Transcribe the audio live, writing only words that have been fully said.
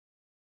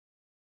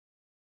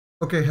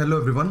Okay, hello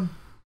everyone.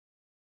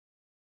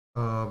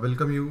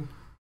 Welcome you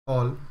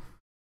all.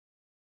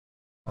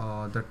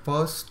 That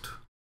first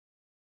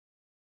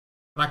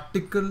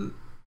practical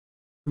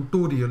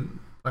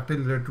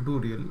practical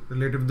tutorial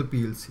related to the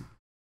PLC.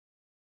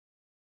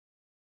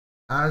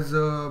 As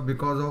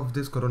because of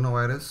this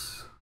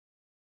coronavirus,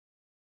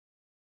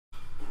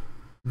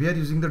 we are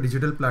using the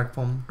digital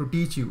platform to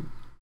teach you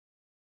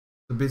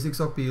the basics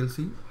of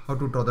PLC, how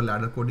to draw the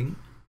ladder coding,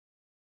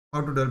 how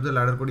to develop the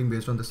ladder coding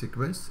based on the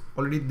sequence.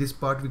 Already this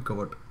part we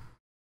covered.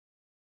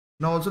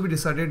 Now also we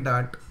decided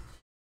that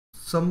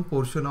some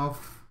portion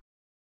of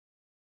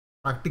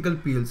practical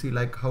PLC,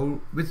 like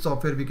which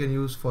software we can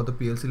use for the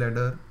PLC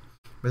ladder,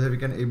 whether we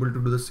can able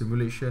to do the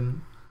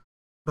simulation,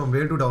 from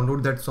where to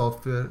download that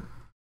software.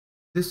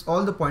 This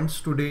all the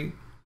points today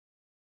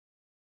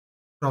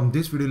from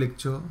this video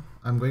lecture.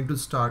 I'm going to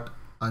start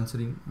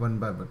answering one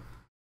by one.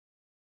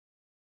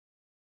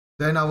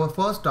 Then our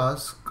first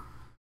task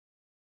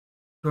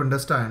to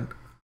understand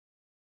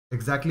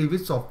exactly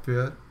which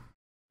software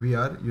we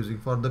are using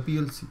for the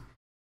PLC.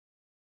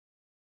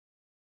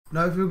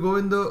 Now if you go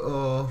in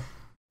the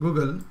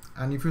Google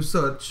and if you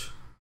search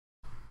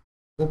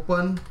if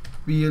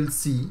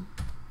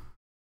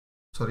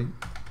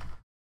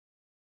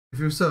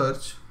you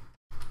search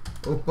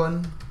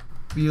Open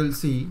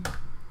PLC,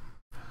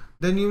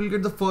 then you will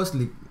get the first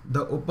link,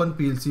 the Open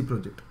PLC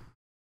project.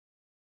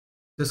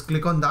 Just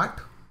click on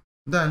that,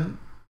 then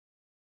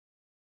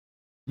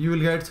you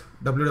will get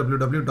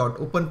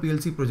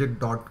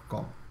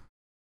www.openplcproject.com.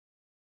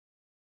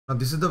 Now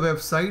this is the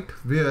website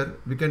where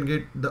we can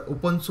get the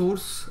open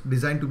source,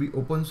 designed to be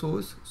open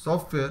source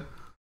software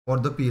for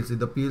the PLC.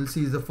 The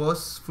PLC is the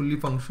first fully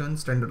function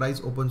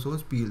standardized open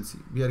source PLC.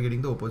 We are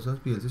getting the open source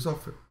PLC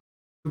software.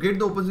 To get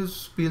the open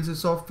source PLC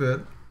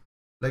software,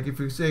 like if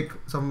you check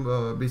some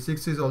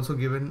basics is also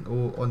given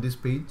on this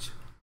page.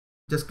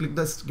 Just click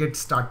the get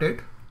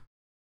started,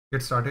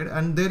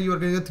 and there you are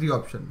getting the three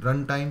options: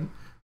 runtime,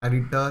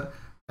 editor,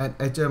 and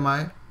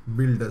HMI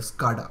builder,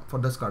 SCADA for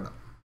the SCADA.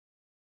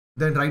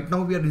 Then right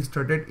now we are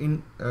interested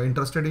in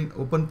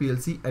Open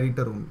PLC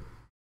Editor only.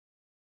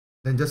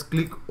 Then just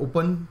click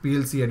Open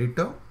PLC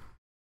Editor,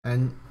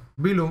 and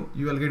below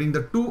you are getting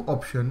the two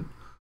options: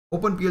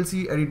 Open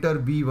PLC Editor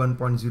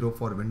v1.0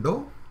 for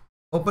Windows,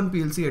 Open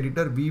PLC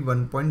Editor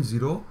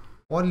v1.0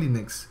 for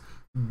Linux.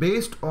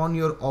 Based on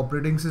your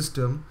operating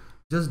system,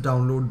 just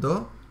download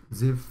the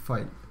zip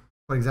file.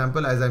 For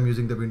example, as I'm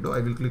using the window,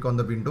 I will click on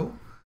the window.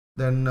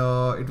 Then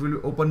it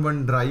will open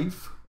one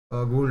drive,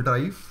 Google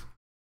Drive,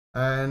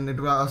 and it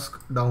will ask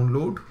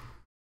download.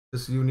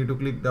 Just you need to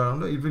click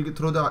download. It will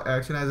throw the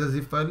action as a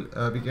zip file.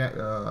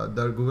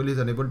 The Google is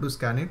unable to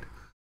scan it.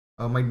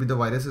 Might be the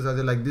viruses are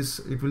there like this.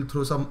 It will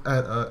throw some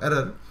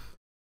error,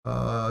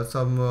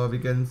 we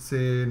can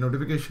say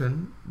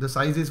notification. The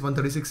size is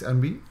 136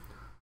 MB.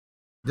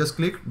 Just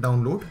click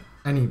download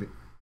anyway.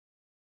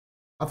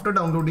 After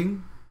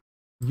downloading,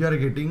 you are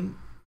getting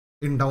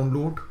in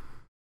download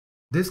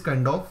this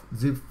kind of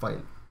zip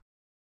file,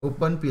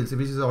 Open PLC,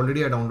 which is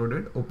already I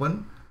downloaded,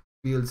 Open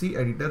PLC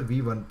Editor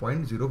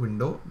v1.0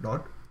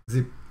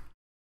 window.zip.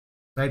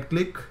 Right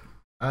click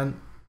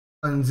and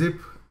unzip,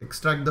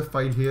 extract the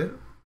file here.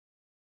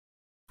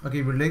 Okay,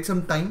 it will take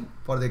some time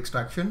for the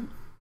extraction.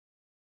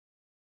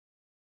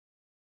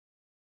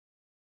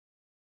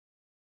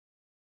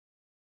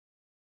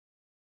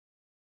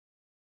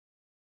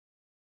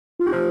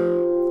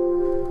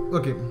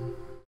 Okay,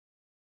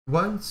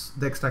 once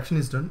the extraction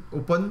is done,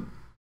 open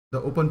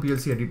the Open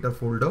PLC Editor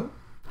folder.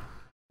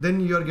 Then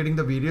you are getting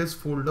the various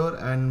folder,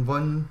 and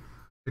one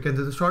you can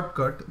do the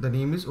shortcut. The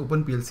name is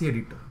Open PLC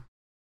Editor.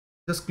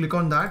 Just click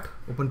on that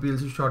Open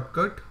PLC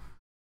shortcut.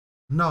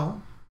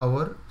 Now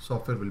our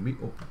software will be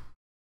open.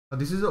 Now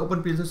this is the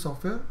Open PLC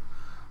software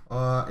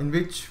in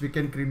which we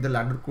can create the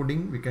ladder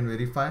coding. We can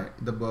verify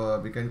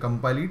we can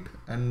compile it,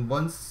 and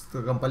once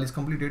the compile is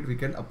completed, we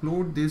can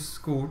upload this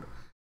code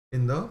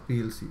in the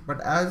PLC.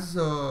 But as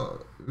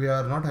we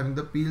are not having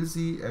the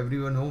PLC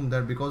everyone home,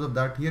 that because of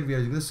that here we are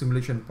using the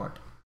simulation part.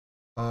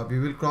 We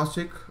will cross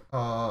check,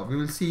 we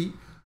will see,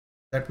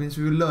 that means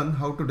we will learn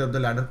how to develop the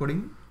ladder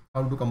coding,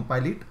 how to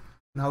compile it,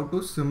 and how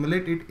to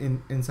simulate it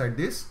inside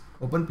this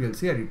Open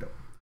PLC Editor.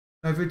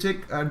 Now if you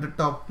check at the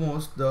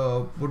topmost,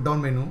 the pull down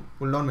menu,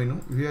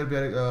 here we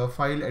are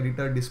file,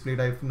 editor, display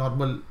type.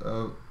 Normally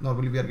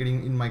we are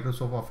getting in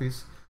Microsoft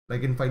Office,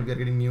 like in file we are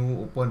getting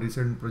new, open,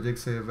 recent project,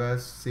 save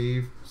as,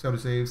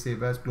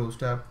 close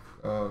tab,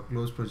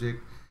 close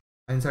project.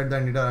 Inside the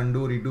editor,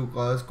 undo, redo,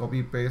 cause,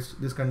 copy, paste,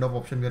 this kind of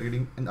option we are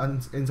getting. And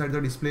inside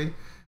the display,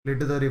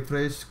 later the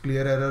refresh,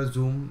 clear error,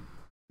 zoom,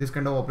 this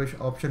kind of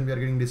option we are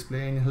getting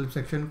display. In help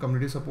section,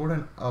 community support,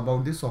 and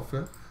about this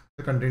software,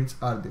 the contents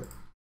are there.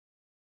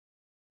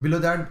 Below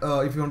that,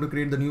 if you want to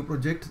create the new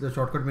project, the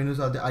shortcut menus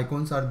are the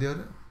icons are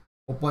there.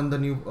 Open the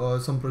new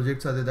some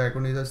projects are there. The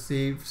icon is a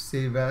save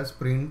as,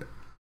 print,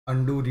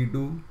 undo,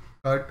 redo,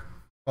 cut,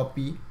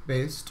 copy,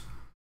 paste,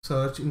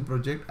 search in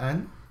project,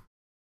 and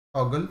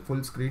toggle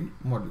full screen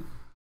model.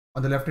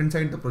 On the left hand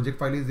side, the project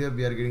file is there.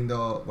 We are getting the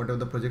whatever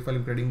the project file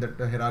I'm creating, that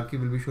hierarchy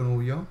will be shown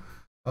over here.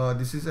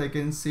 This is, I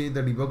can say,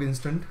 the debug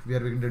instant. We are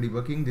getting the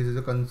debugging. This is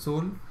a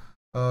console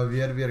where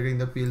we are getting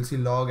the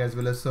PLC log as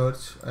well as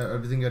search,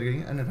 everything we are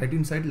getting, and right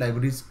inside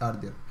libraries are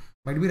there.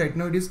 Might be right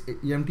now it is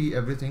empty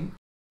everything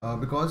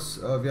because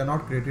we are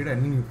not created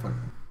any new file.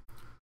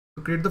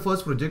 To create the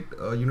first project,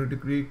 you need to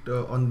create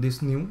on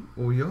this new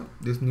over here,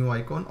 this new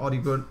icon, or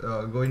you can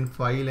go in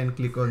file and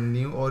click on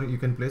new, or you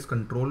can place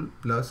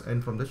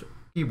Ctrl+N from the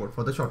keyboard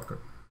for the shortcut.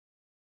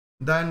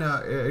 Then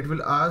it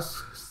will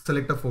ask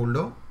select a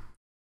folder.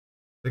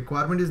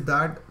 Requirement is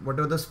that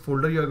whatever this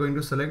folder you are going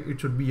to select, it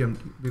should be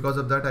empty. Because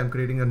of that, I am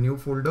creating a new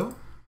folder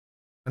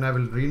and I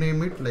will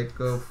rename it like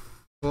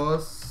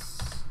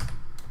first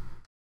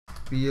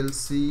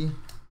PLC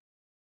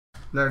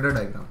ladder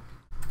diagram.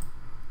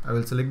 I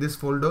will select this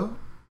folder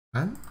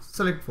and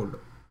select folder.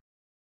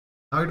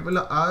 Now it will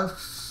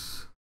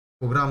ask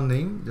program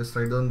name. Just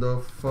write down the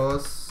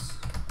first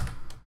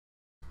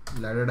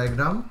ladder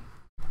diagram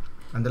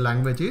and the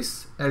language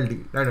is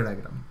LD, ladder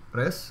diagram.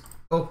 Press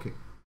OK.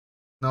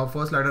 Now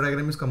first ladder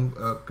diagram is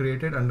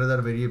created under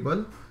the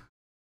variable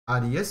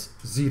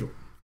res0.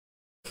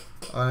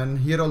 And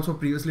here also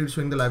previously it's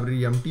showing the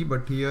library empty,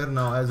 but here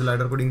now as the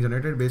ladder coding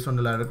generated based on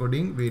the ladder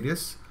coding,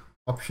 various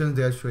options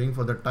they are showing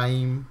for the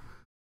time,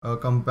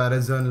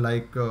 comparison,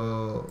 like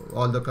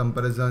all the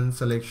comparison,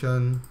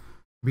 selection,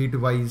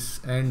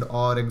 bitwise, and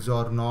or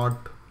XOR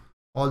not,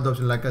 all the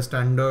options like a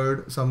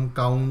standard, some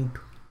count,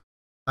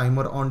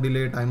 timer on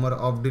delay, timer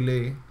off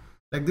delay,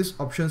 like these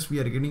options we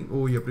are getting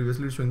over here.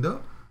 Previously it's showing the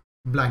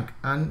blank,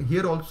 and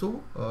here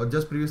also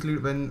just previously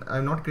when I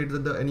have not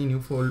created any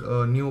new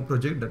new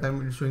project, that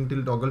time it's showing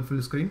till toggle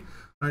full screen.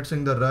 Now it's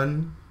showing the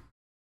run,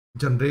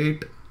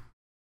 generate,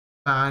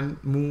 pan,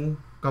 move,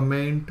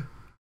 comment,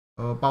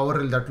 power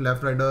rail, that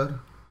left rider,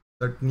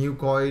 that new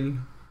coil,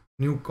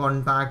 new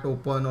contact,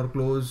 open or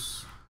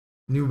close,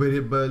 new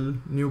variable,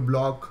 new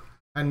block,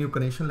 and new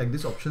connection, like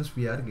these options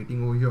we are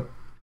getting over here.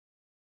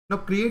 Now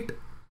create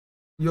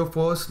your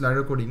first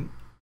ladder coding.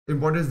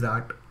 Important is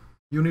that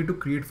you need to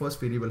create first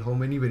variable. How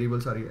many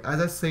variables are here?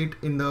 As I said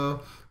in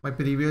my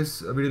previous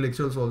video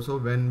lectures also,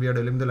 when we are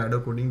dealing the ladder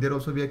coding, there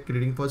also we are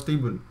creating first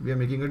table. We are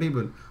making a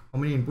table. How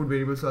many input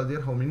variables are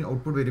there? How many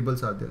output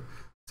variables are there?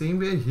 Same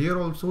way here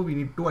also we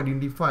need to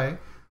identify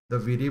the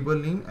variable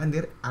name and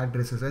their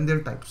addresses and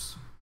their types.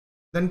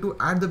 Then to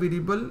add the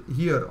variable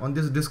here on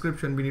this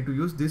description, we need to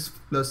use this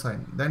plus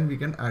sign. Then we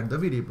can add the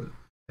variable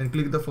and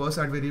click the first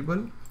add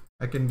variable.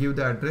 I can give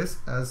the address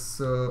as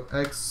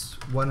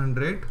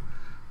x100.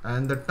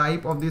 And the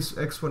type of this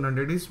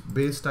x100 is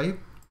base type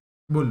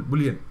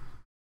boolean.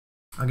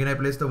 Again I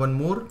place the one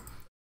more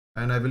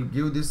and I will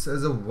give this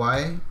as a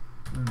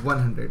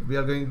y100. We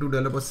are going to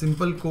develop a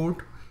simple code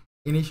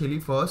initially.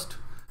 First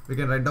we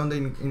can write down the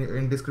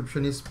in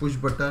description is push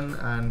button,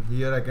 and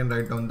here I can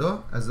write down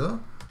the as a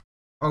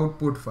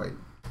output file.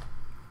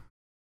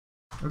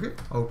 Okay,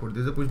 output,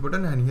 this is a push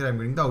button, and here I'm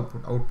getting the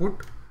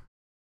output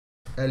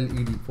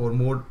LED for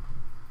more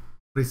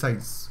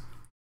precise.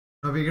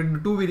 Now we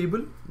get two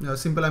variable.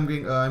 Simple. I'm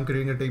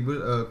creating a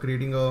table,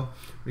 creating a,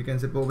 we can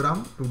say,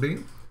 program today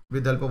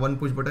with the help of one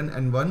push button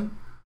and one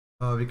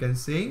we can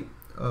say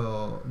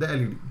the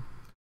LED.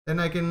 Then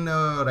I can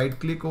right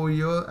click over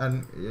here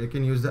and I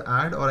can use the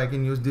add, or I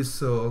can use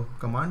this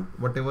command,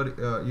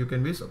 whatever you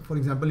can use. For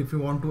example, if you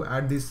want to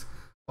add this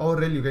power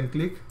rail, you can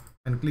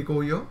click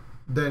over here.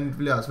 Then it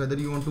will ask whether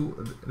you want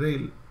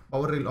to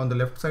power rail on the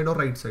left side or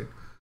right side.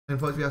 And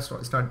first we have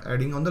start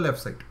adding on the left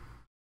side.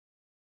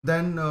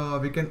 Then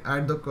we can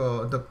add the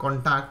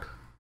contact.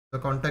 The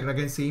contact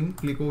again same,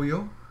 click over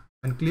here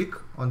and click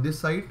on this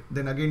side.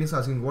 Then again it's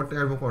asking what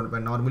type of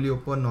contact, normally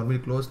open, normally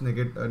close,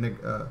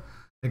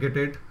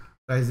 negated,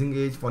 rising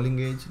edge,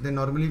 falling edge. Then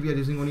normally we are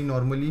using only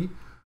normally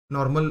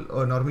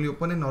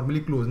open and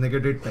normally close,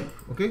 negated type.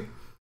 Okay,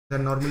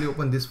 then normally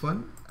open this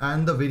one,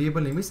 and the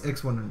variable name is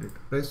x100.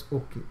 Press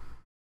OK.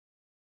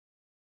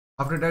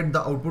 After that,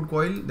 the output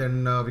coil,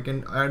 then we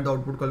can add the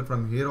output coil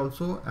from here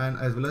also, and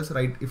as well as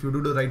if you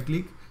do the right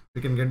click,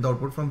 we can get the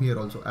output from here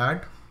also.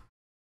 Add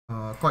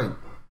coil.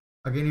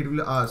 Again it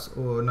will ask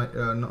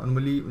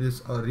normally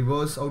this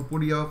reverse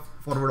output or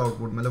forward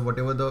output,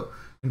 whatever the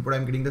input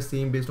I'm getting the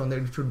same, based on that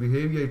it should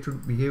behave. It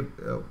should behave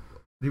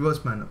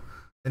reverse manner.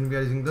 Then we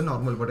are using the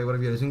normal, whatever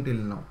we are using till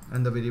now,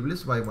 and the variable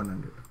is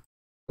y100.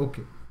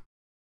 Okay.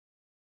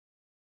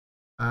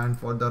 And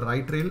for the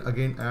right rail,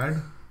 again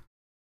add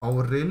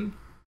power rail,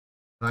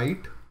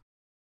 right.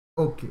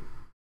 Okay.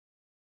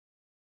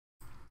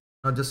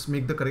 Now just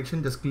make the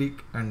correction, just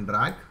click and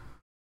drag,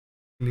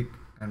 click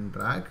and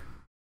drag,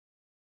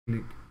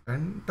 click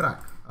and drag.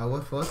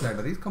 Our first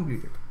ladder is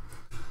completed.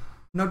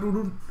 Now to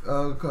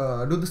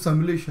do the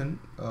simulation,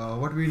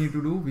 what we need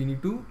to do, we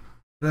need to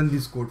run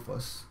this code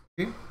first.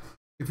 Okay,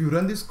 if you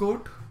run this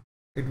code,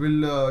 it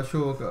will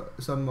show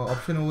some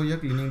option over here,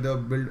 cleaning the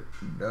build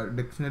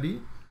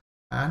dictionary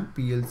and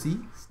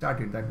PLC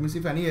started. That means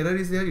if any error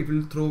is there, it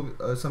will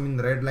throw some in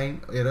red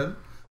line error.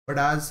 But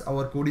as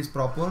our code is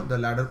proper, the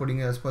ladder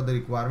coding as per the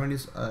requirement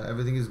is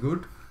everything is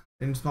good,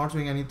 then it's not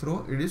showing any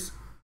throw, it is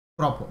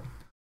proper.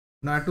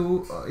 Now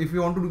to if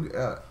you want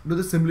to do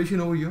the simulation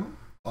over here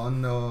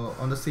on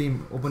the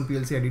same Open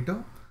PLC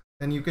Editor,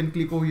 then you can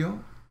click over here,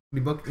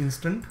 debug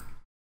instant.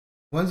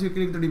 Once you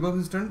click the debug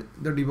instant,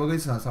 the debugger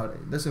is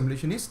started. The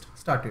simulation is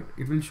started.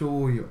 It will show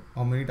over here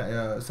how many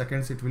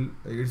seconds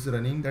it's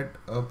running that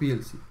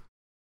PLC.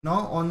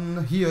 Now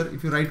on here,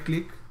 if you right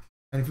click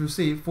and if you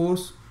say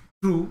force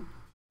true,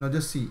 now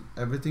just see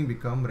everything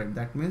become red.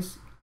 That means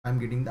I'm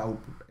getting the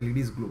output. LED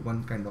is glow,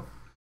 one kind of.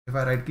 If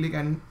I right click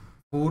and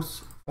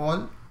force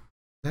fall,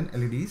 then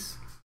LED is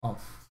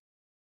off.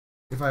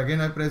 If I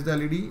press the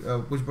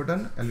LED push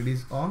button, LED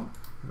is on.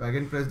 If I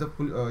again press the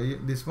pull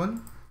this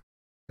one,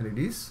 LED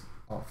is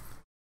off.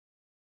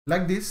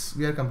 Like this,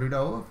 we are completed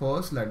our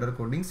first ladder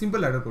coding, simple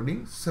ladder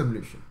coding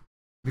simulation.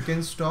 We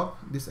can stop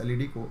this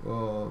LED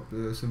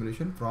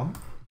simulation from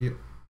here,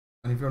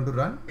 and if you want to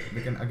run,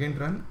 we can again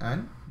run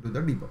and do the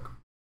debug.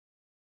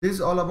 This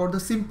is all about the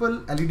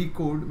simple LED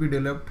code we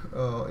developed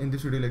in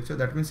this video lecture.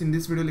 That means in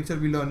this video lecture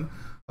we learn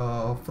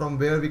from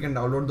where we can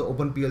download the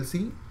Open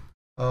PLC,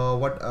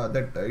 what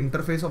that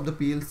interface of the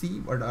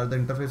PLC, what are the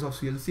interface of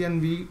CLC,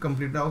 and we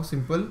completed our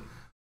simple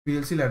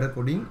PLC ladder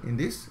coding in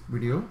this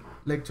video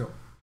lecture.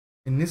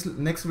 In this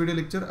next video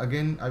lecture,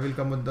 again I will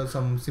come with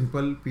some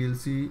simple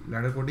PLC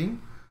ladder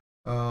coding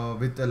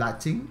with the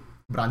latching,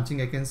 branching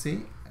I can say,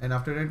 and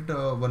after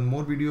that one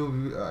more video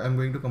I am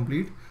going to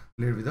complete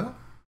related with a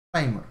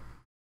timer.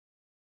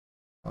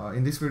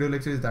 In this video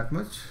lecture is that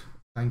much.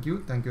 Thank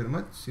you very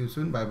much. See you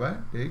soon. Bye bye.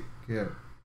 Take care.